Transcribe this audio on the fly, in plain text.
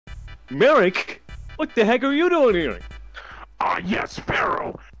Merrick? What the heck are you doing here? Ah, yes,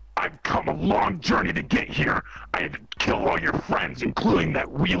 Pharaoh. I've come a long journey to get here. I had to kill all your friends, including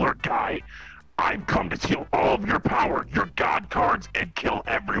that Wheeler guy. I've come to steal all of your power, your god cards, and kill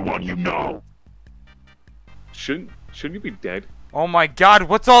everyone you know. Shouldn't you be dead? Oh my god,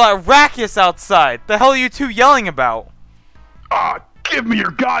 what's all that racket outside? The hell are you two yelling about? Ah, give me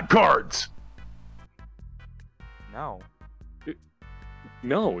your god cards! No.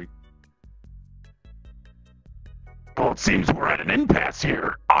 No. Well, it seems we're at an impasse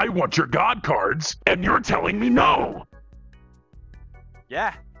here. I want your god cards, and you're telling me no.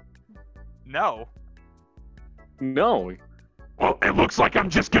 Yeah. No. No. Well, it looks like I'm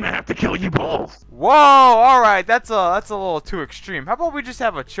just gonna have to kill you both. Whoa, alright, that's a little too extreme. How about we just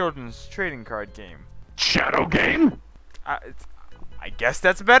have a children's trading card game? Shadow game? I guess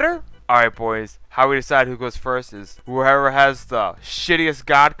that's better? Alright boys, how we decide who goes first is whoever has the shittiest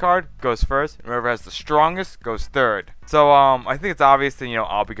god card goes first, and whoever has the strongest goes third. So I think it's obvious that,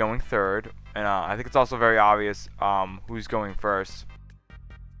 I'll be going third, and I think it's also very obvious who's going first.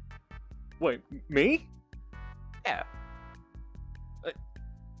 Wait, me? Yeah.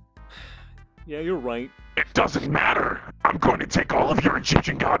 Yeah, you're right. It doesn't matter. I'm going to take all of your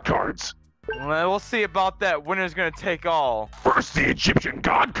Egyptian god cards. Well, we'll see about that. Winner's gonna take all. First the Egyptian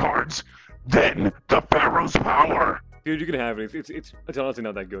god cards, then the Pharaoh's power. Dude, you can have it. It's honestly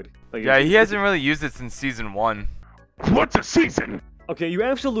not that good. Like, Yeah, he hasn't really used it since season 1. What's a season? Okay, you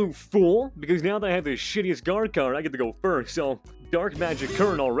absolute fool, because now that I have the shittiest guard card, I get to go first, so Dark Magic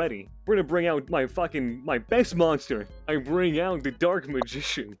Current already. We're gonna bring out my best monster. I bring out the Dark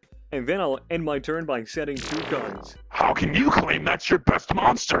Magician. And then I'll end my turn by setting 2 cards. How can you claim that's your best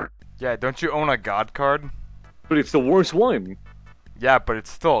monster? Yeah, don't you own a god card? But it's the worst one. Yeah, but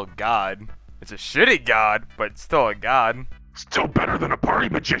it's still a god. It's a shitty god, but it's still a god. Still better than a party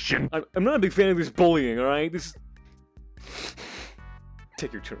magician. I'm not a big fan of this bullying, alright?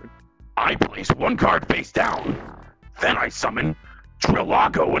 Take your turn. I place 1 card face down. Then I summon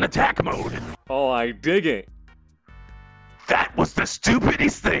Trillago in attack mode. Oh, I dig it. That was the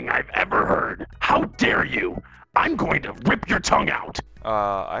stupidest thing I've ever heard. How dare you? I'm going to rip your tongue out.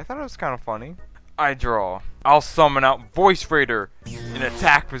 I thought it was kind of funny. I draw. I'll summon out Voice Raider in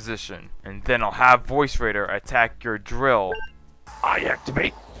attack position, and then I'll have Voice Raider attack your drill. I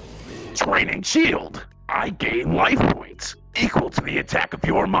activate Training Shield. I gain life points equal to the attack of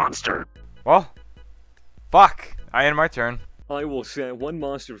your monster. Well, fuck. I end my turn. I will set 1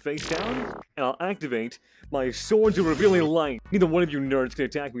 monster face down, and I'll activate my Swords of Revealing Light. Neither one of you nerds can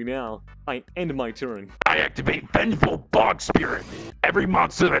attack me now. I end my turn. I activate Vengeful Bog Spirit. Every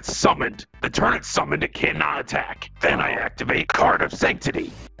monster that's summoned, the turn it's summoned, it cannot attack. Then I activate Card of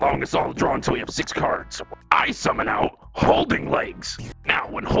Sanctity. Longest I'll draw until we have 6 cards. I summon out Holding Legs. Now,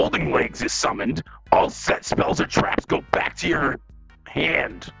 when Holding Legs is summoned, all set spells or traps go back to your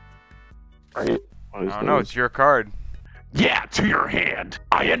hand. Right? I don't know, it's your card. Yeah, to your hand.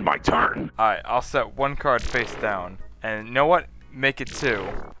 I end my turn. Alright, I'll set 1 card face down. And you know what? Make it 2.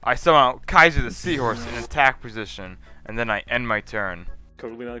 I summon out Kaiser the Seahorse in attack position, and then I end my turn.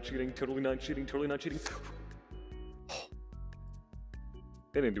 Totally not cheating, totally not cheating, totally not cheating.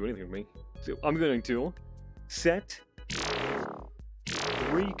 They didn't do anything with me. So I'm going to set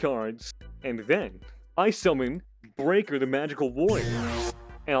 3 cards, and then I summon Breaker the Magical Warrior.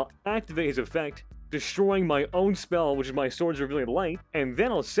 And I'll activate his effect, destroying my own spell, which is my Swords of Revealing Light, and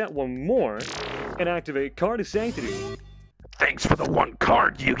then I'll set 1 more and activate Card of Sanctity. Thanks for the 1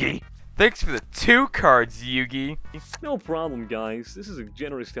 card, Yugi. Thanks for the 2 cards, Yugi. No problem, guys. This is a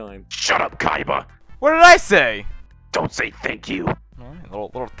generous time. Shut up, Kaiba. What did I say? Don't say thank you. Alright, a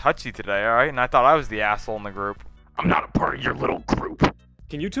little touchy today, alright? And I thought I was the asshole in the group. I'm not a part of your little group.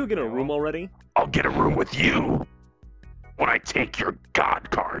 Can you 2 get a room already? I'll get a room with you when I take your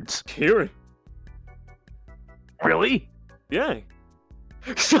god cards. Here. Really? Yeah.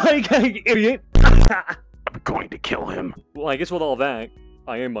 Psych, idiot! I'm going to kill him. Well, I guess with all that,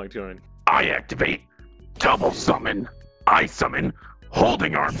 I end my turn. I activate Double Summon. I summon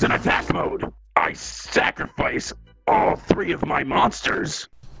Holding Arms in attack mode. I sacrifice all 3 of my monsters.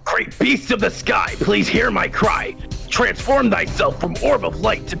 Great beast of the sky, please hear my cry. Transform thyself from orb of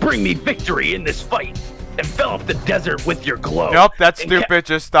light to bring me victory in this fight. Envelop the desert with your glow. Nope, that's stupid.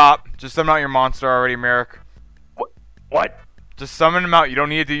 Just stop. Just summon out your monster already, Merrick. What? Just summon him out. You don't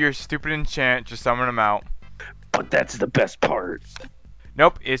need to do your stupid enchant. Just summon him out. But that's the best part.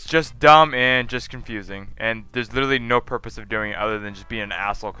 Nope, it's just dumb and just confusing. And there's literally no purpose of doing it other than just being an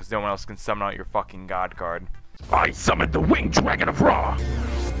asshole because no one else can summon out your fucking god card. I summoned the Winged Dragon of Ra.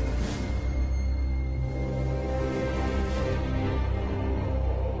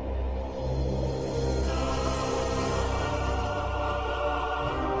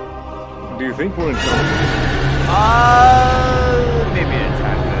 Do you think we're in trouble? Maybe an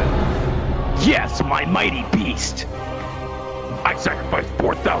attack then. Yes, my mighty beast. I sacrificed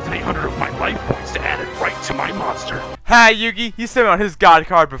 4,800 of my life points to add it right to my monster. Ha, Yugi, he sent on his god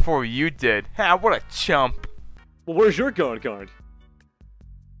card before you did. Ha, what a chump. Well, where's your god card?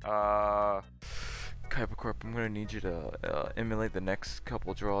 Kaiba Corp, I'm gonna need you to emulate the next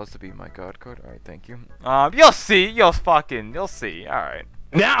couple draws to be my god card. Alright, thank you. You'll see. You'll see. Alright.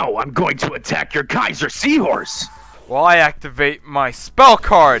 Now I'm going to attack your Kaiser Seahorse. Well, I activate my spell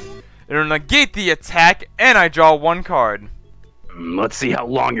card. It'll negate the attack, and I draw one card. Let's see how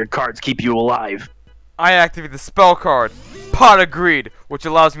long your cards keep you alive. I activate the spell card, Pot of Greed, which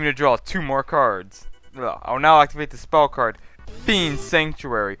allows me to draw 2 more cards. I'll now activate the spell card, Fiend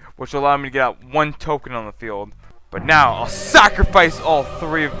Sanctuary, which will allow me to get out 1 token on the field. But now, I'll sacrifice all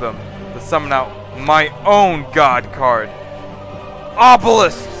 3 of them to summon out my own god card.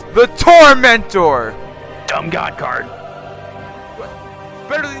 Obelisk, the Tormentor! Dumb god card.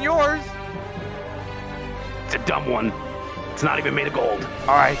 Better than yours! It's a dumb one. It's not even made of gold.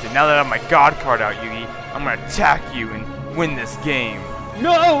 Alright, so now that I have my god card out, Yugi, I'm gonna attack you and win this game.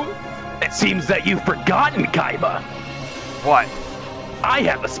 No! It seems that you've forgotten, Kaiba. What? I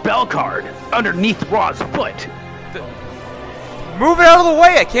have a spell card underneath Ra's foot. Move it out of the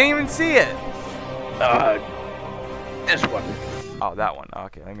way, I can't even see it! This one. Oh, that one.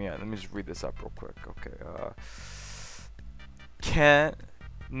 Okay, let me just read this up real quick. Okay, can't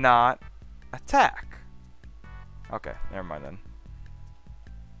not attack. Okay, never mind then.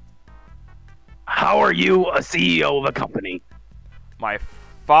 How are you a CEO of a company? My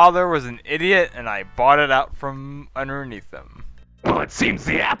father was an idiot, and I bought it out from underneath him. Well, it seems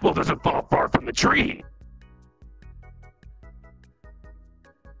the apple doesn't fall far from the tree.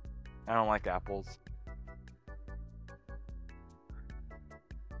 I don't like apples.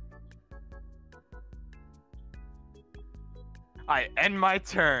 I end my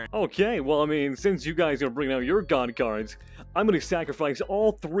turn. Okay, well, I mean, since you guys are bringing out your god cards, I'm gonna sacrifice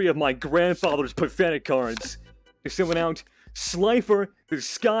all 3 of my grandfather's pathetic cards to summon out Slifer, the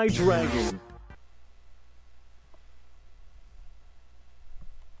Sky Dragon.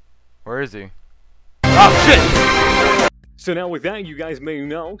 Where is he? Oh, shit! So now with that, you guys may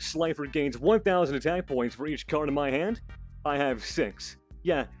know, Slifer gains 1,000 attack points for each card in my hand. I have 6.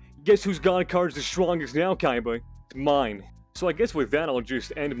 Yeah, guess whose god card's the strongest now, Kaiba? It's mine. So I guess with that, I'll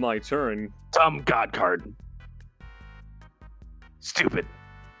just end my turn. Dumb god card. Stupid.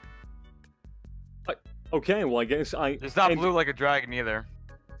 Okay, well, I guess It's not blue like a dragon either.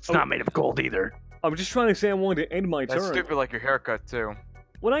 It's not made of gold either. I'm just trying to say I wanted to end my That's turn. stupid like your haircut, too.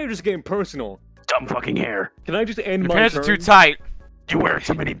 Well, now you're just getting personal. Dumb fucking hair. Can I just end Your my pants turn? are too tight. You wear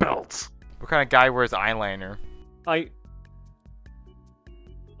too many belts. What kind of guy wears eyeliner? I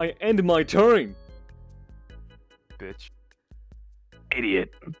end my turn. Bitch.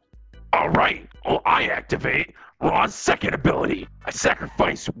 Idiot. Alright, well I activate Ra's second ability. I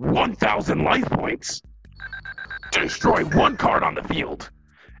sacrifice 1,000 life points to destroy 1 card on the field.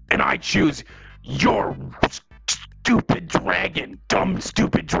 And I choose your stupid dragon, dumb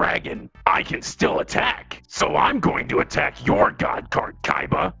stupid dragon. I can still attack. So I'm going to attack your god card,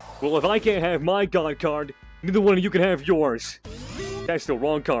 Kaiba. Well, if I can't have my god card, neither one of you can have yours. That's the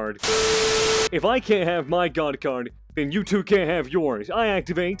wrong card. If I can't have my god card, then you two can't have yours. I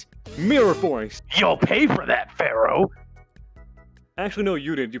activate Mirror Force. You'll pay for that, Pharaoh. Actually, no,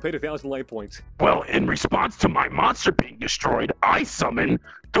 you did. You paid 1,000 life points. Well, in response to my monster being destroyed, I summon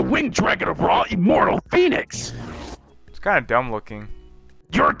the winged dragon of Ra, Immortal Phoenix. It's kind of dumb looking.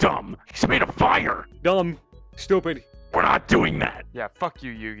 You're dumb. He's made of fire. Dumb. Stupid. We're not doing that. Yeah, fuck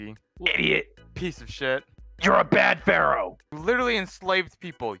you, Yugi. Idiot. Piece of shit. You're a bad Pharaoh. You literally enslaved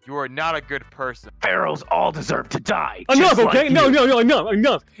people. You are not a good person. Pharaohs all deserve to die. Enough, just okay? like No, you. no, no,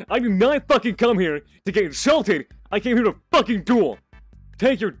 enough. I did not fucking come here to get insulted. I came here to fucking duel.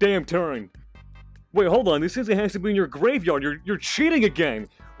 Take your damn turn. Wait, hold on. This says it has to be in your graveyard. You're cheating again.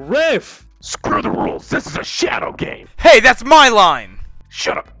 Ref! Screw the rules. This is a shadow game. Hey, that's my line!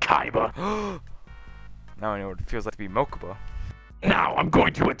 Shut up, Kaiba. Now I know what it feels like to be Mokuba. Now I'm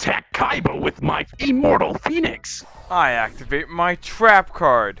going to attack Kaiba with my Immortal Phoenix. I activate my trap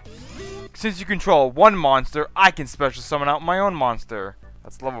card. Since you control 1 monster, I can special summon out my own monster.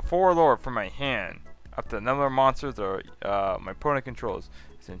 That's level 4 or lower from my hand. Up to the number of monsters or my opponent controls.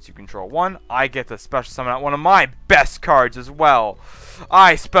 Since you control 1, I get to special summon out one of my best cards as well.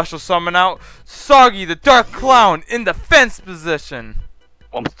 I special summon out Soggy the Dark Clown in defense position.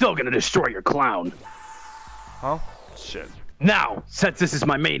 Well, I'm still gonna destroy your clown. Huh? Shit. Now, since this is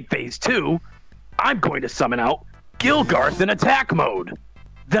my main phase 2, I'm going to summon out Gilgarth in attack mode.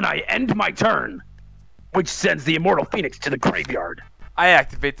 Then I end my turn, which sends the Immortal Phoenix to the graveyard. I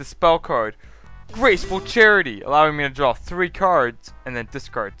activate the spell card, Graceful Charity, allowing me to draw 3 cards and then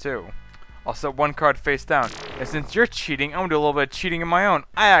discard 2. I'll set 1 card face down, and since you're cheating, I'm gonna do a little bit of cheating of my own.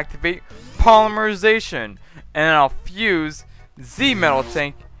 I activate Polymerization, and then I'll fuse Z Metal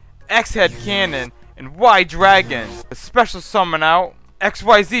Tank, X Head Cannon, and Y Dragon. A special summon out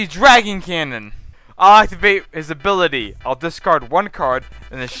XYZ Dragon Cannon. I'll activate his ability. I'll discard 1 card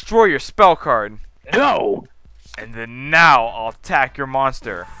and destroy your spell card. No! And then now I'll attack your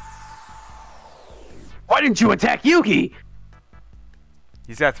monster. Why didn't you attack Yugi?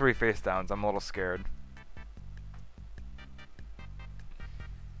 He's got 3 face downs. I'm a little scared.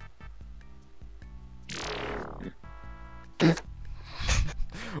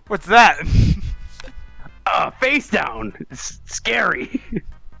 What's that? Face down. It's scary.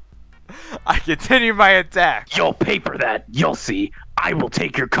 I continue my attack. You'll pay for that. You'll see. I will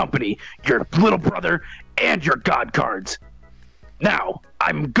take your company, your little brother, and your god cards. Now,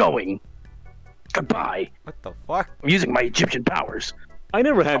 I'm going. Goodbye. What the fuck? I'm using my Egyptian powers. I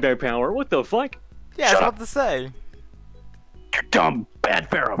never had that power. What the fuck? Yeah, I Shut was up. about to say. You're dumb. Bad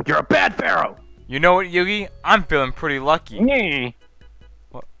pharaoh. You're a bad pharaoh. You know what, Yugi? I'm feeling pretty lucky. What Nyeh.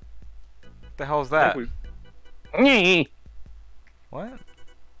 the hell's that? Nyeh. What?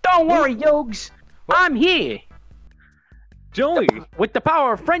 Don't worry, Yogs. I'm here. Joey! With the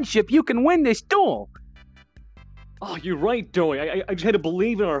power of friendship, you can win this duel. Oh, you're right, Joey. I just had to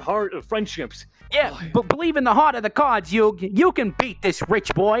believe in our heart of friendships. Yeah, but believe in the heart of the cards, Yug. You can beat this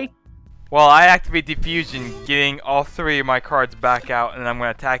rich boy. Well, I activate Diffusion, getting all 3 of my cards back out, and then I'm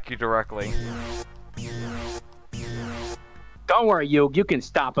going to attack you directly. Don't worry, Yug. You can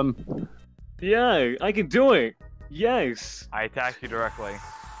stop him. Yeah, I can do it. Yes. I attack you directly.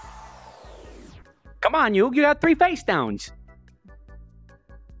 Come on, Yug. You got 3 face downs.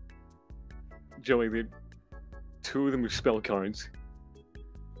 Joey, the 2 of them are spell cards.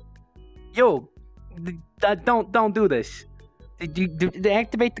 Yug, don't do this.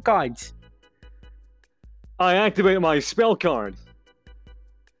 Activate the cards. I activate my spell card.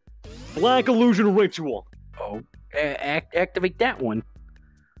 Black Illusion Ritual. Oh, activate that one.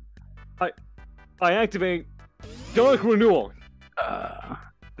 I activate Dark Renewal.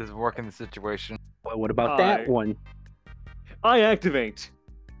 This is working the situation. Well, what about that one? I activate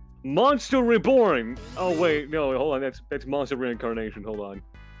Monster Reborn. Oh wait, no, hold on. That's Monster Reincarnation. Hold on.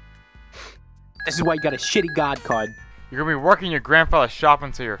 This is why you got a shitty god card. You're going to be working your grandfather's shop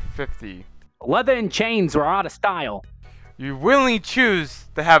until you're 50. Leather and chains are out of style. You willingly choose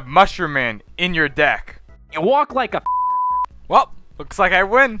to have Mushroom Man in your deck. You walk like a. Well, looks like I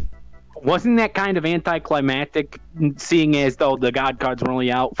win. Wasn't that kind of anticlimactic, seeing as though the god cards were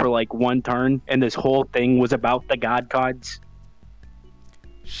only out for like 1 turn, and this whole thing was about the god cards?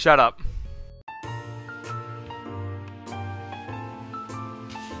 Shut up.